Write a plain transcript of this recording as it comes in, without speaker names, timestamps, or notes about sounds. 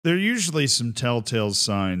There are usually some telltale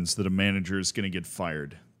signs that a manager is going to get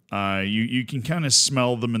fired. You can kind of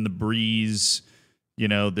smell them in the breeze. You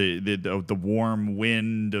know, the warm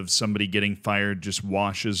wind of somebody getting fired just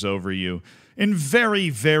washes over you. And very,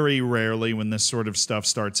 very rarely when this sort of stuff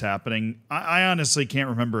starts happening, I honestly can't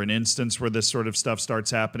remember an instance where this sort of stuff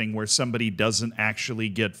starts happening where somebody doesn't actually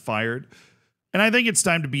get fired. And I think it's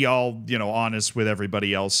time to be all, honest with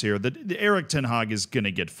everybody else here that Eric Ten Hag is going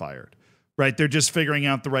to get fired. Right? They're just figuring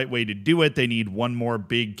out the right way to do it. They need one more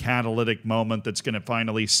big catalytic moment that's going to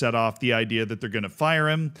finally set off the idea that they're going to fire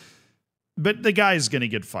him. But the guy's going to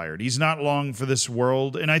get fired. He's not long for this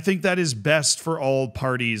world, and I think that is best for all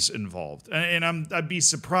parties involved. And I'd be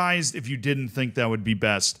surprised if you didn't think that would be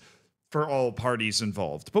best for all parties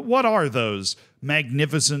involved. But what are those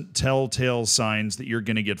magnificent telltale signs that you're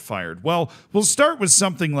going to get fired? Well, we'll start with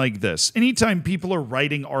something like this. Anytime people are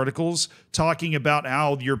writing articles talking about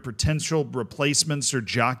how your potential replacements are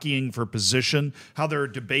jockeying for position, how there are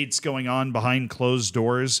debates going on behind closed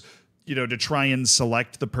doors, to try and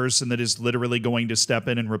select the person that is literally going to step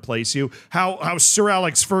in and replace you, how Sir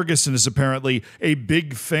Alex Ferguson is apparently a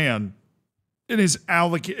big fan and is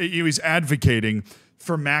he's advocating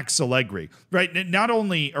for Max Allegri, right? Not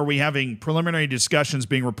only are we having preliminary discussions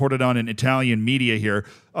being reported on in Italian media here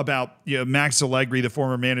about Max Allegri, the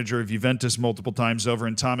former manager of Juventus multiple times over,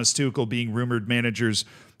 and Thomas Tuchel being rumored managers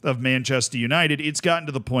of Manchester United, it's gotten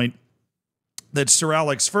to the point that Sir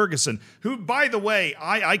Alex Ferguson, who, by the way,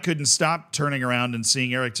 I couldn't stop turning around and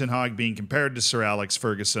seeing Eric Ten Hag being compared to Sir Alex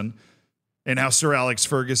Ferguson, and how Sir Alex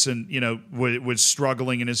Ferguson, was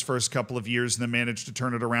struggling in his first couple of years and then managed to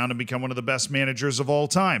turn it around and become one of the best managers of all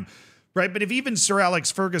time. Right? But if even Sir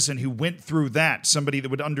Alex Ferguson, who went through that, somebody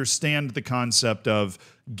that would understand the concept of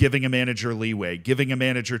giving a manager leeway, giving a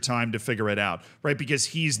manager time to figure it out, right? Because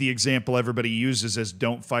he's the example everybody uses as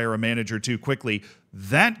don't fire a manager too quickly.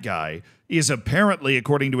 That guy is apparently,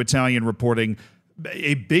 according to Italian reporting,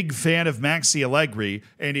 a big fan of Maxi Allegri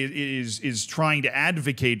and is trying to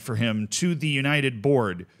advocate for him to the United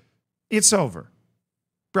board. It's over.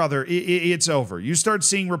 Brother, it's over. You start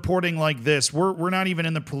seeing reporting like this, we're not even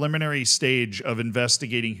in the preliminary stage of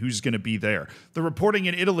investigating who's going to be there. The reporting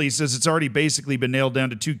in Italy says it's already basically been nailed down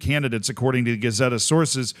to two candidates, according to the Gazzetta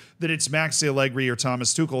sources, that it's Maxi Allegri or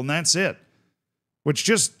Thomas Tuchel, and that's it. Which,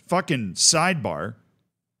 just fucking sidebar,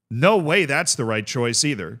 no way that's the right choice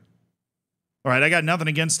either. All right, I got nothing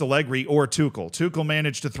against Allegri or Tuchel. Tuchel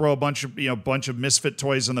managed to throw a bunch of misfit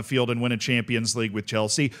toys on the field and win a Champions League with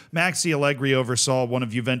Chelsea. Maxi Allegri oversaw one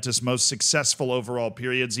of Juventus' most successful overall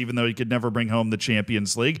periods, even though he could never bring home the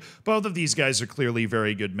Champions League. Both of these guys are clearly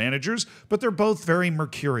very good managers, but they're both very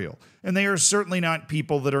mercurial. And they are certainly not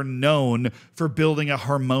people that are known for building a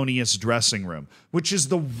harmonious dressing room, which is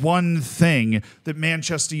the one thing that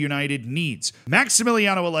Manchester United needs.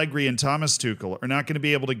 Maximiliano Allegri and Thomas Tuchel are not going to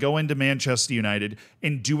be able to go into Manchester United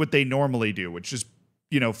and do what they normally do, which is,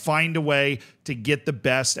 find a way to get the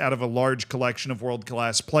best out of a large collection of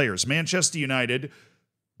world-class players. Manchester United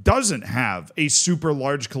doesn't have a super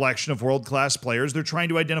large collection of world-class players. They're trying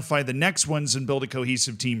to identify the next ones and build a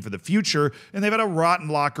cohesive team for the future, and they've had a rotten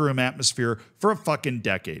locker room atmosphere for a fucking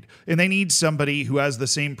decade. And they need somebody who has the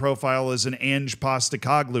same profile as an Ange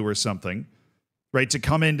Postecoglou or something, right, to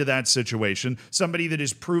come into that situation. Somebody that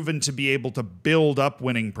is proven to be able to build up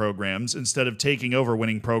winning programs instead of taking over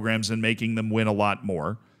winning programs and making them win a lot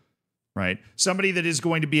more. Right? Somebody that is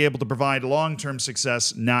going to be able to provide long-term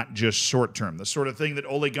success, not just short-term. The sort of thing that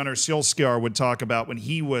Ole Gunnar Solskjaer would talk about when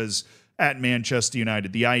he was at Manchester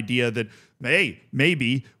United. The idea that, hey,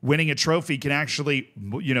 maybe winning a trophy can actually,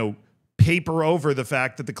 paper over the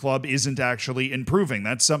fact that the club isn't actually improving.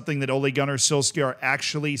 That's something that Ole Gunnar Solskjaer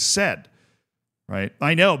actually said. Right?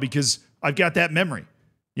 I know, because I've got that memory.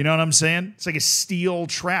 You know what I'm saying? It's like a steel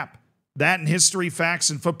trap. That and history, facts,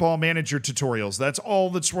 and football manager tutorials. That's all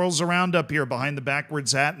that swirls around up here behind the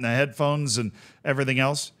backwards hat and the headphones and everything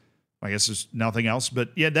else. I guess there's nothing else, but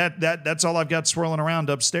yeah, that's all I've got swirling around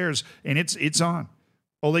upstairs, and it's on.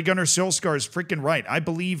 Ole Gunnar Solskjaer is freaking right. I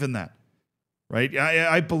believe in that, right?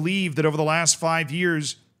 I believe that over the last 5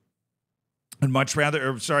 years, over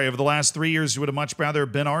the last 3 years, you would have much rather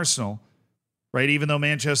been Arsenal. Right, even though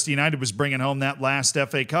Manchester United was bringing home that last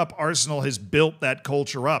FA Cup, Arsenal has built that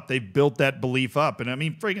culture up. They've built that belief up. And I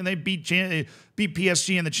mean, freaking, they beat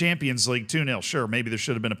PSG in the Champions League 2-0. Sure, maybe there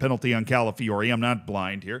should have been a penalty on Calafiori. I'm not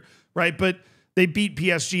blind here, right? But they beat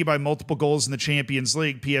PSG by multiple goals in the Champions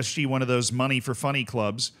League. PSG, one of those money for funny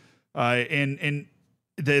clubs. And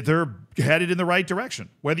they're headed in the right direction.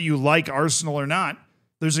 Whether you like Arsenal or not,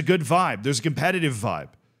 there's a good vibe. There's a competitive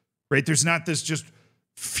vibe, right? There's not this just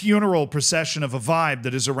funeral procession of a vibe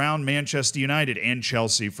that is around Manchester United and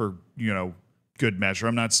Chelsea for, good measure.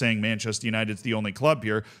 I'm not saying Manchester United's the only club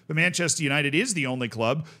here, but Manchester United is the only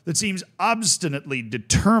club that seems obstinately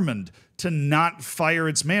determined to not fire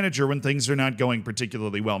its manager when things are not going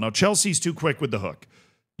particularly well. Now, Chelsea's too quick with the hook.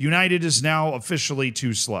 United is now officially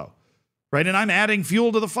too slow, right? And I'm adding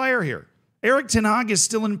fuel to the fire here. Erik ten Hag is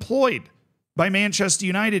still employed by Manchester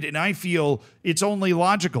United, and I feel it's only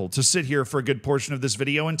logical to sit here for a good portion of this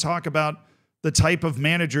video and talk about the type of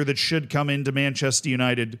manager that should come into Manchester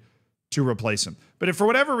United to replace him. But if for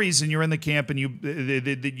whatever reason you're in the camp and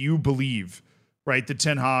you believe, right, that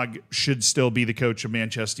Ten Hag should still be the coach of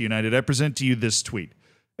Manchester United, I present to you this tweet.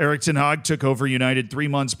 Erik ten Hag took over United 3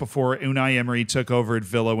 months before Unai Emery took over at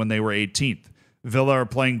Villa when they were 18th. Villa are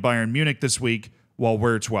playing Bayern Munich this week while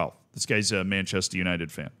we're 12th. This guy's a Manchester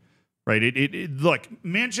United fan, right? Look,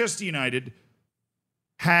 Manchester United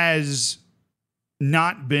has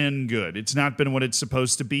not been good. It's not been what it's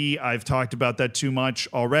supposed to be. I've talked about that too much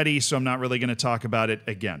already, so I'm not really going to talk about it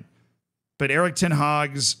again. But Erik ten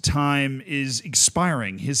Hag's time is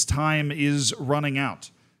expiring. His time is running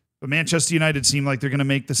out. But Manchester United seem like they're going to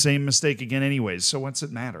make the same mistake again anyways, so what's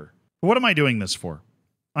it matter? What am I doing this for?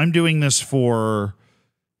 I'm doing this for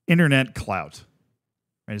internet clout.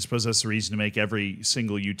 I suppose that's the reason to make every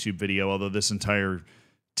single YouTube video, although this entire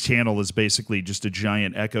channel is basically just a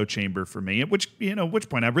giant echo chamber for me, at which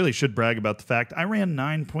point I really should brag about the fact I ran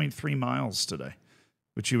 9.3 miles today,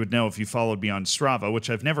 which you would know if you followed me on Strava, which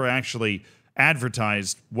I've never actually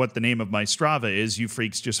advertised what the name of my Strava is. You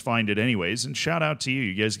freaks just find it anyways, and shout out to you.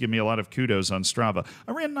 You guys give me a lot of kudos on Strava.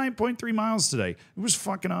 I ran 9.3 miles today. It was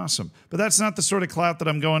fucking awesome. But that's not the sort of clout that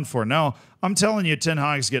I'm going for. No, I'm telling you, Ten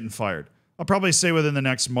Hag's getting fired. I'll probably say within the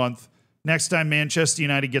next month. Next time Manchester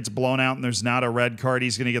United gets blown out and there's not a red card,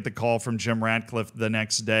 he's going to get the call from Jim Ratcliffe the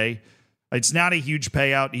next day. It's not a huge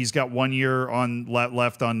payout. He's got 1 year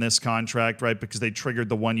left on this contract, right? Because they triggered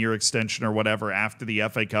the 1 year extension or whatever after the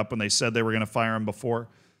FA Cup when they said they were going to fire him before.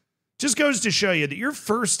 Just goes to show you that your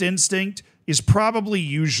first instinct is probably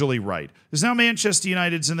usually right. Because now Manchester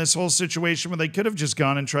United's in this whole situation where they could have just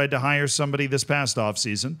gone and tried to hire somebody this past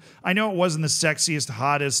offseason. I know it wasn't the sexiest,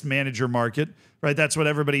 hottest manager market, right? That's what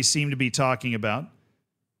everybody seemed to be talking about.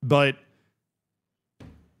 But,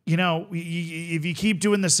 if you keep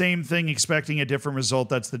doing the same thing expecting a different result,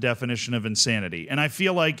 that's the definition of insanity. And I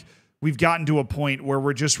feel like we've gotten to a point where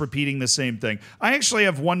we're just repeating the same thing. I actually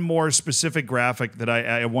have one more specific graphic that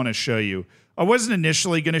I want to show you. I wasn't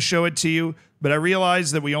initially going to show it to you, but I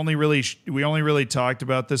realized that we only really talked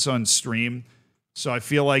about this on stream. So I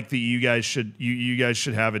feel like that you guys should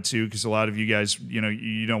have it too, because a lot of you guys,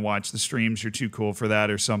 you don't watch the streams. You're too cool for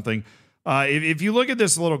that or something. If you look at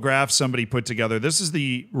this little graph somebody put together, this is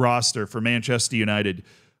the roster for Manchester United.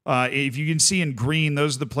 If you can see in green,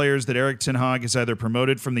 those are the players that Erik ten Hag has either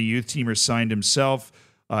promoted from the youth team or signed himself.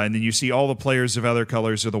 And then you see all the players of other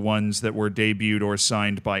colors are the ones that were debuted or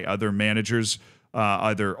signed by other managers,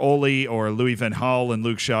 either Ole or Louis van Gaal in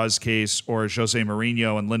Luke Shaw's case, or Jose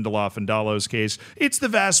Mourinho and Lindelof and Dalot's case. It's the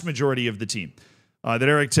vast majority of the team that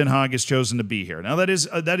Erik ten Hag has chosen to be here. Now, that is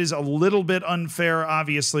a little bit unfair,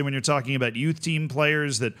 obviously, when you're talking about youth team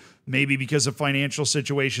players that maybe because of financial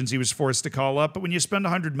situations he was forced to call up. But when you spend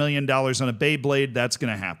 $100 million on a Beyblade, that's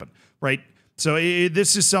going to happen, right? So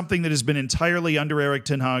this is something that has been entirely under Erik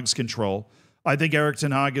ten Hag's control. I think Erik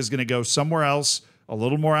ten Hag is going to go somewhere else, a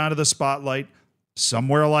little more out of the spotlight,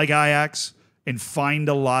 somewhere like Ajax, and find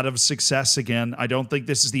a lot of success again. I don't think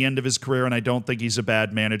this is the end of his career, and I don't think he's a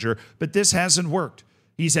bad manager, but this hasn't worked.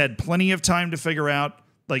 He's had plenty of time to figure it out,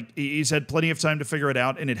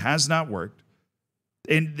 and it has not worked.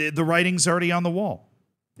 And the writing's already on the wall.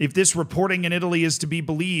 If this reporting in Italy is to be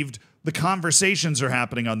believed, the conversations are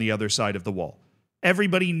happening on the other side of the wall.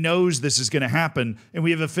 Everybody knows this is going to happen, and we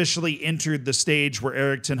have officially entered the stage where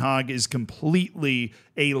Erik ten Hag is completely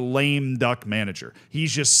a lame duck manager.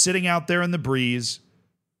 He's just sitting out there in the breeze,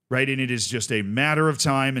 right? And it is just a matter of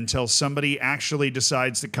time until somebody actually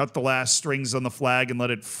decides to cut the last strings on the flag and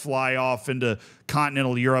let it fly off into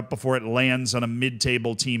continental Europe before it lands on a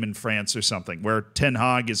mid-table team in France or something, where Ten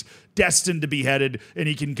Hag is destined to be headed and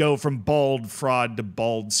he can go from bald fraud to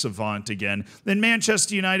bald savant again. Then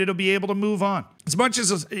Manchester United will be able to move on. As much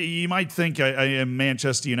as you might think I am a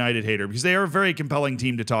Manchester United hater, because they are a very compelling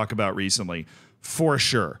team to talk about recently, for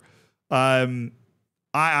sure.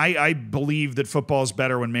 I believe that football is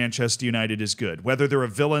better when Manchester United is good, whether they're a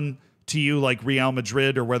villain to you like Real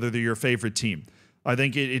Madrid or whether they're your favorite team. I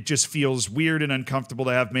think it just feels weird and uncomfortable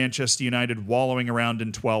to have Manchester United wallowing around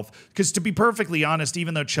in 12th. Because to be perfectly honest,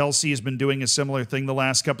 even though Chelsea has been doing a similar thing the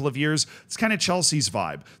last couple of years, it's kind of Chelsea's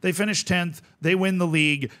vibe. They finish 10th, they win the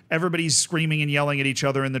league, everybody's screaming and yelling at each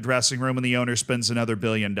other in the dressing room, and the owner spends another $1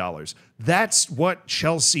 billion. That's what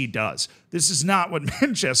Chelsea does. This is not what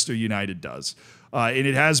Manchester United does. And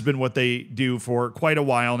it has been what they do for quite a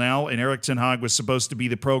while now. And Erik ten Hag was supposed to be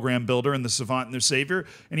the program builder and the savant and their savior,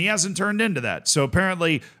 and he hasn't turned into that. So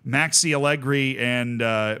apparently, Maxi Allegri and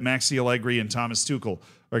Thomas Tuchel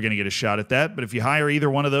are going to get a shot at that. But if you hire either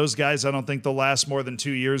one of those guys, I don't think they'll last more than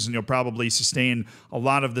 2 years, and you'll probably sustain a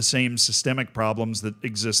lot of the same systemic problems that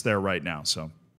exist there right now. So.